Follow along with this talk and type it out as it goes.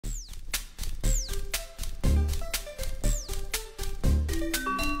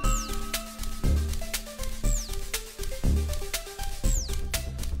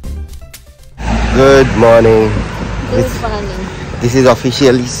Good morning. Good morning. This is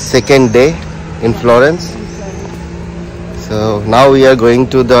officially second day in Florence. So now we are going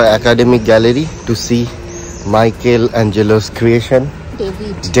to the academic gallery to see Michelangelo's creation.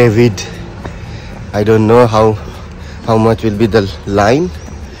 David. I don't know how much will be the line,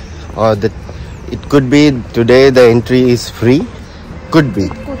 or that it could be today the entry is free. Could be.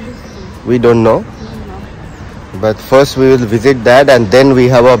 We don't know. But first we will visit that, and then we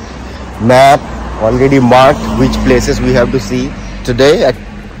have a map already marked which places we have to see today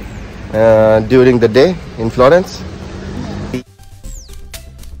during the day in Florence.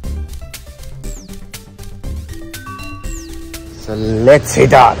 So let's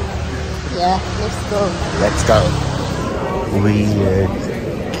hit on. Yeah, let's go. Let's go. We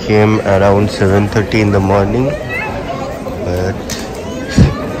came around 7:30 in the morning, but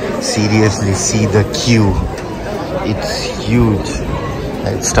seriously, see the queue. It's huge.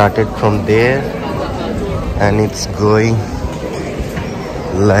 It started from there and it's going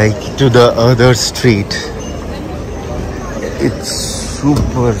like to the other street. It's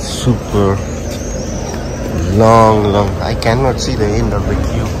super long. I cannot see the end of the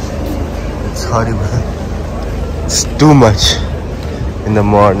queue. It's horrible. It's too much in the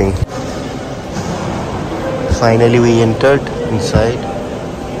morning. Finally we entered inside.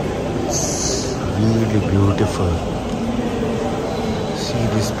 It's really beautiful. See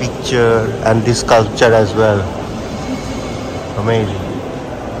this picture and this sculpture as well. Amazing.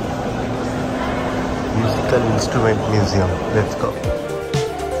 Musical Instrument Museum. Let's go.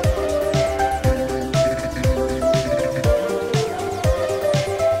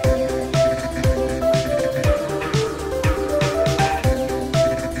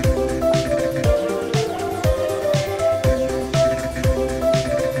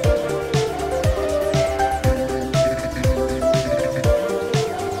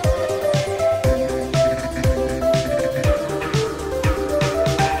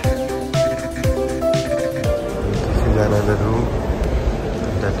 Another room.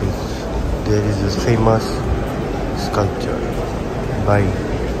 There is this famous sculpture by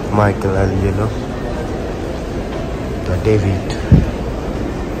Michelangelo, the David.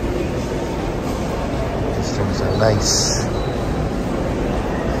 These things are nice.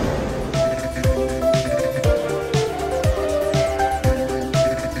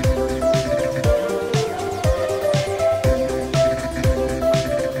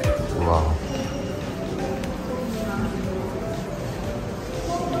 Wow.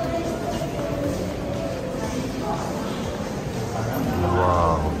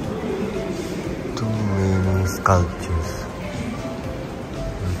 Sculptures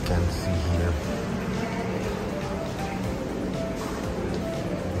we can see here.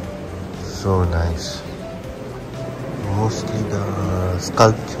 So nice. Mostly the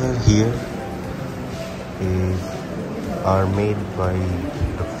sculpture here are made by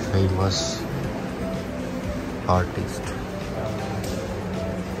the famous artist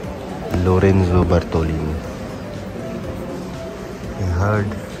Lorenzo Bartolini. I heard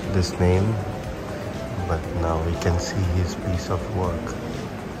this name, but now we can see his piece of work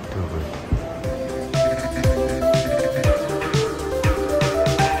too good.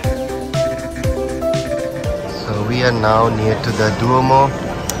 So we are now near to the Duomo.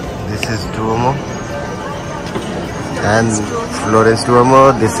 This is Duomo and Florence Duomo.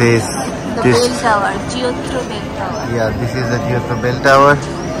 This is the bell tower, Giotto Bell Tower. Yeah, this is the Giotto Bell Tower,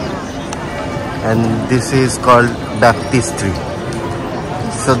 and this is called Baptistry.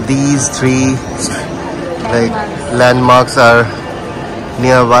 So these three landmarks are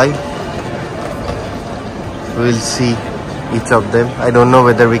nearby. We'll see each of them. I don't know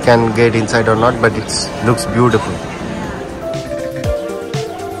whether we can get inside or not, but it looks beautiful.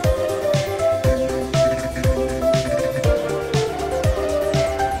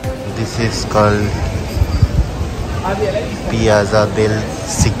 This is called Piazza della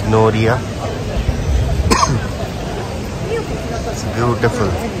Signoria. It's beautiful.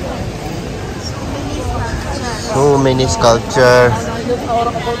 So many sculptures.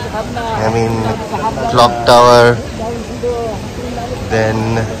 I mean, clock tower. Then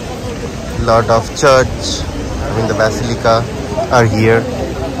lot of church. I mean, the basilica are here.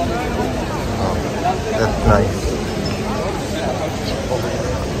 Oh, that's nice.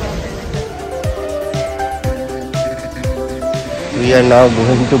 We are now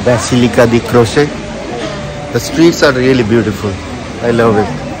going to Basilica di Croce. The streets are really beautiful. I love it.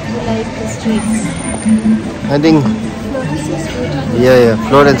 Like the streets. I think,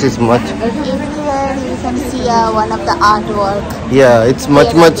 Florence is much. Everywhere you can see one of the artwork. Yeah, it's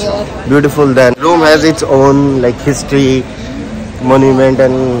much beautiful than Rome has its own like history, monument,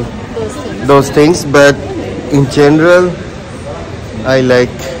 and those things. those things, but in general, I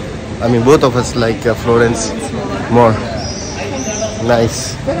mean, both of us like Florence more.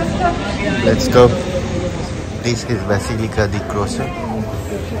 Nice. Let's go. This is Basilica di Croce.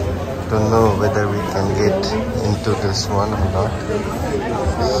 Don't know whether we can get into this one or not.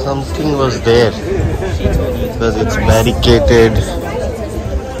 Something was there because it's barricaded.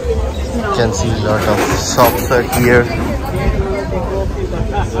 You can see a lot of shops are here.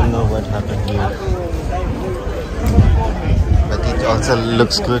 I don't know what happened here, but it also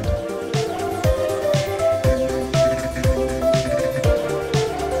looks good.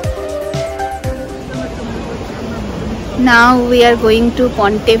 Now we are going to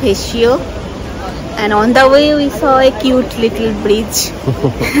Ponte Vecchio, and on the way we saw a cute little bridge.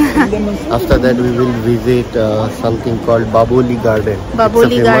 After that we will visit something called Baboli Garden.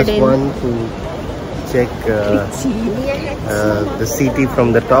 Baboli it's a famous Garden. one to check the city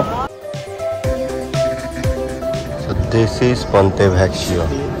from the top. So this is Ponte Vecchio.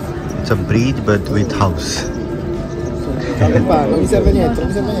 It's a bridge but with house.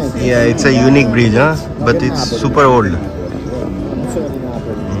 Yeah, it's a unique bridge, huh? But it's super old.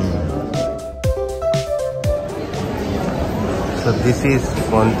 So this is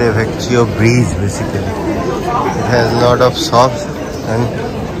Ponte Vecchio bridge basically. It has a lot of shops, and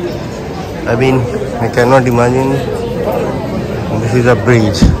I mean, I cannot imagine this is a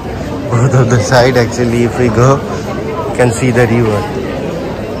bridge. Both of the side actually, if we go, you can see the river.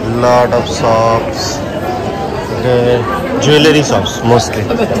 Lot of shops. Jewelry shops mostly.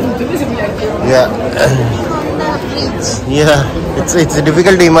 Yeah. Yeah, it's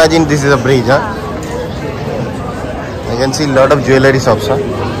difficult to imagine this is a bridge, huh? I can see a lot of jewelry shops, huh?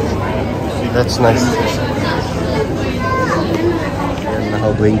 That's nice. We are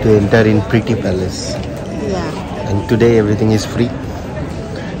now going to enter in Pitti Palace. Yeah. And today everything is free.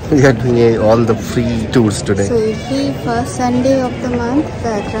 We are doing all the free tours today. So every first Sunday of the month,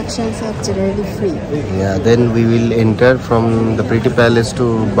 the attractions are generally free. Yeah, then we will enter from the Pitti Palace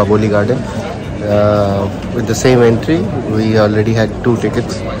to Baboli Garden with the same entry. We already had 2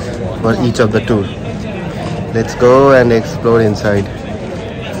 tickets for each of the tour. Let's go and explore inside.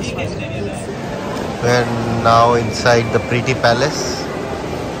 We are now inside the Pitti Palace.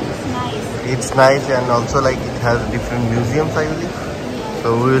 It's nice, and also like it has different museums, I believe.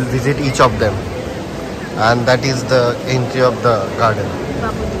 So we will visit each of them, and that is the entry of the garden.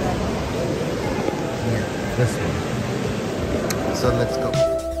 Yes. So let's go.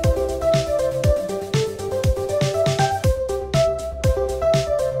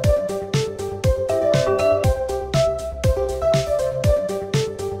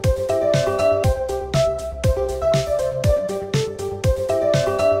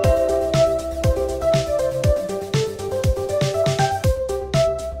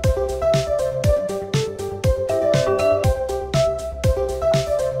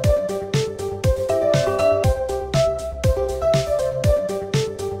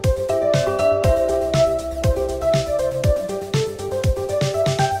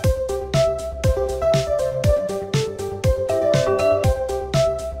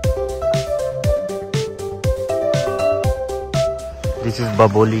 This is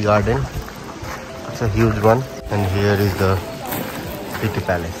Baboli Garden. It's a huge one, and here is the Pitti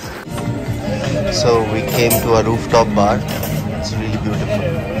Palace. So we came to a rooftop bar. It's really beautiful,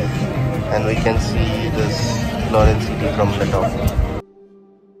 and we can see this Florence city from the top.